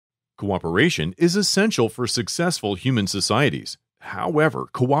Cooperation is essential for successful human societies. However,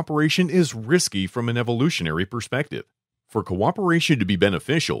 cooperation is risky from an evolutionary perspective. For cooperation to be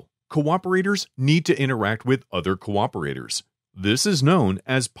beneficial, cooperators need to interact with other cooperators. This is known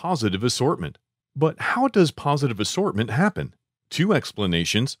as positive assortment. But how does positive assortment happen? Two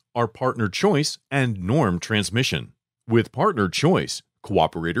explanations are partner choice and norm transmission. With partner choice,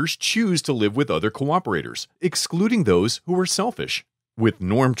 cooperators choose to live with other cooperators, excluding those who are selfish. With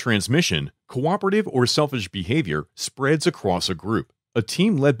norm transmission, cooperative or selfish behavior spreads across a group. A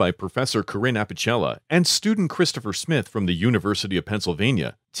team led by Professor Corinne Apicella and student Christopher Smith from the University of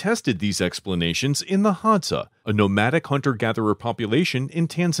Pennsylvania tested these explanations in the Hadza, a nomadic hunter-gatherer population in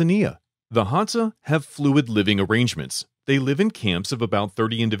Tanzania. The Hadza have fluid living arrangements. They live in camps of about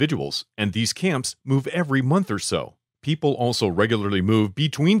 30 individuals, and these camps move every month or so. People also regularly move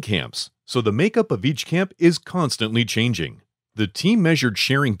between camps, so the makeup of each camp is constantly changing. The team measured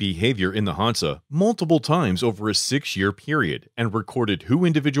sharing behavior in the Hadza multiple times over a 6-year period and recorded who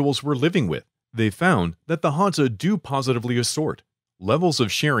individuals were living with. They found that the Hadza do positively assort. Levels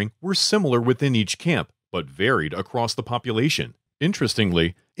of sharing were similar within each camp, but varied across the population.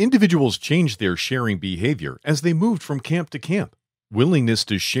 Interestingly, individuals changed their sharing behavior as they moved from camp to camp. Willingness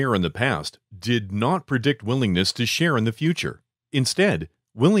to share in the past did not predict willingness to share in the future. Instead,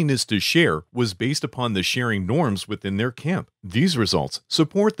 willingness to share was based upon the sharing norms within their camp. These results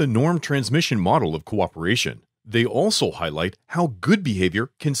support the norm transmission model of cooperation. They also highlight how good behavior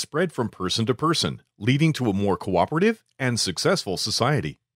can spread from person to person, leading to a more cooperative and successful society.